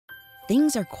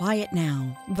Things are quiet now,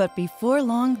 but before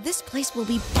long, this place will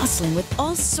be bustling with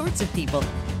all sorts of people,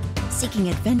 seeking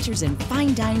adventures in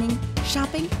fine dining,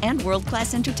 shopping, and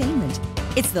world-class entertainment.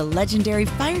 It's the legendary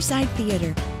Fireside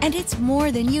Theatre, and it's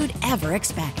more than you'd ever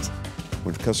expect.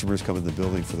 When customers come in the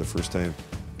building for the first time,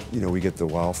 we get the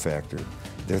wow factor.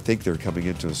 They think they're coming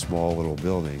into a small little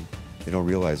building. They don't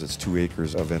realize it's 2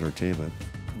 acres of entertainment.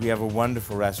 We have a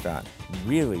wonderful restaurant,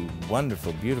 really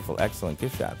wonderful, beautiful, excellent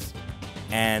gift shops.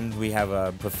 And we have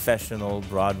a professional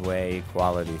Broadway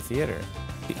quality theater.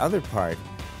 The other part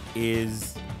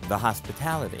is the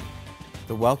hospitality,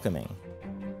 the welcoming.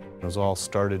 It was all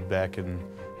started back in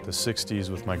the 60s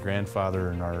with my grandfather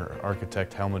and our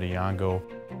architect Helmut Iongo.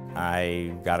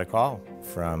 I got a call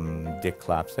from Dick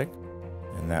Klopcic,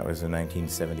 and that was in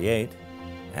 1978.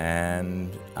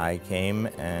 And I came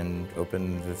and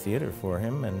opened the theater for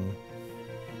him, and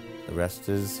the rest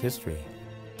is history.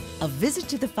 A visit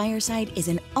to the Fireside is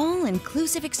an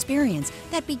all-inclusive experience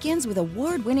that begins with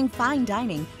award-winning fine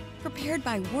dining, prepared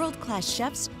by world-class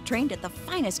chefs trained at the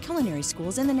finest culinary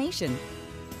schools in the nation.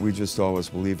 We just always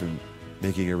believe in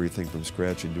making everything from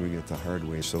scratch and doing it the hard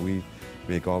way. So we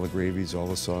make all the gravies, all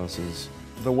the sauces.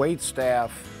 The wait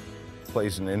staff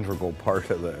plays an integral part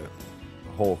of the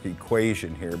whole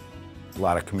equation here. A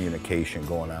lot of communication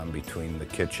going on between the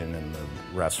kitchen and the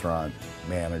restaurant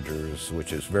managers,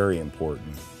 which is very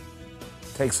important.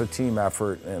 It takes a team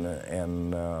effort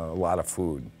and a lot of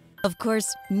food. Of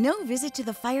course, no visit to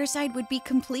the Fireside would be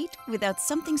complete without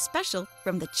something special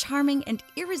from the charming and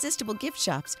irresistible gift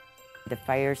shops. The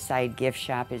Fireside gift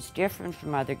shop is different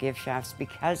from other gift shops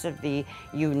because of the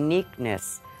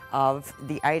uniqueness of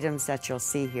the items that you'll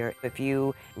see here. If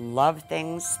you love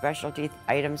things, specialty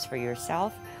items for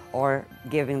yourself, or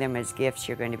giving them as gifts,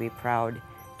 you're going to be proud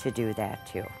to do that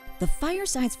too. The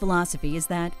Fireside's philosophy is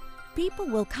that people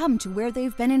will come to where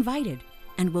they've been invited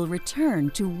and will return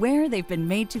to where they've been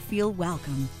made to feel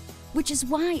welcome, which is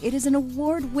why it is an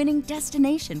award-winning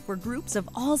destination for groups of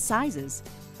all sizes.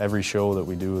 Every show that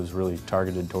we do is really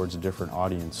targeted towards a different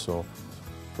audience. So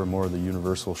for more of the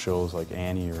universal shows like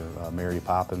Annie or Mary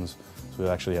Poppins, so we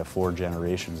actually have 4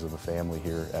 generations of the family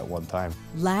here at one time.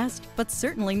 Last, but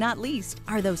certainly not least,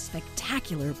 are those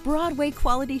spectacular Broadway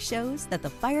quality shows that the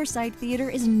Fireside Theatre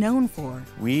is known for.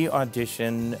 We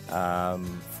audition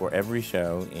for every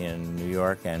show in New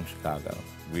York and Chicago.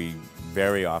 We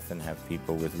very often have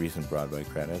people with recent Broadway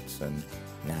credits and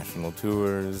national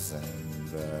tours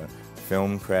and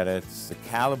film credits. The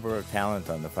caliber of talent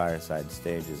on the Fireside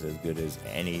stage is as good as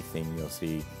anything you'll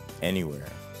see anywhere.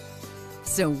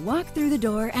 So walk through the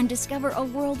door and discover a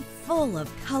world full of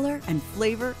color and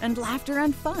flavor and laughter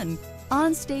and fun,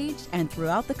 on stage and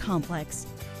throughout the complex.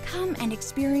 Come and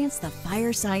experience the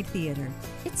Fireside Theatre.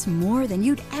 It's more than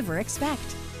you'd ever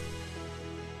expect.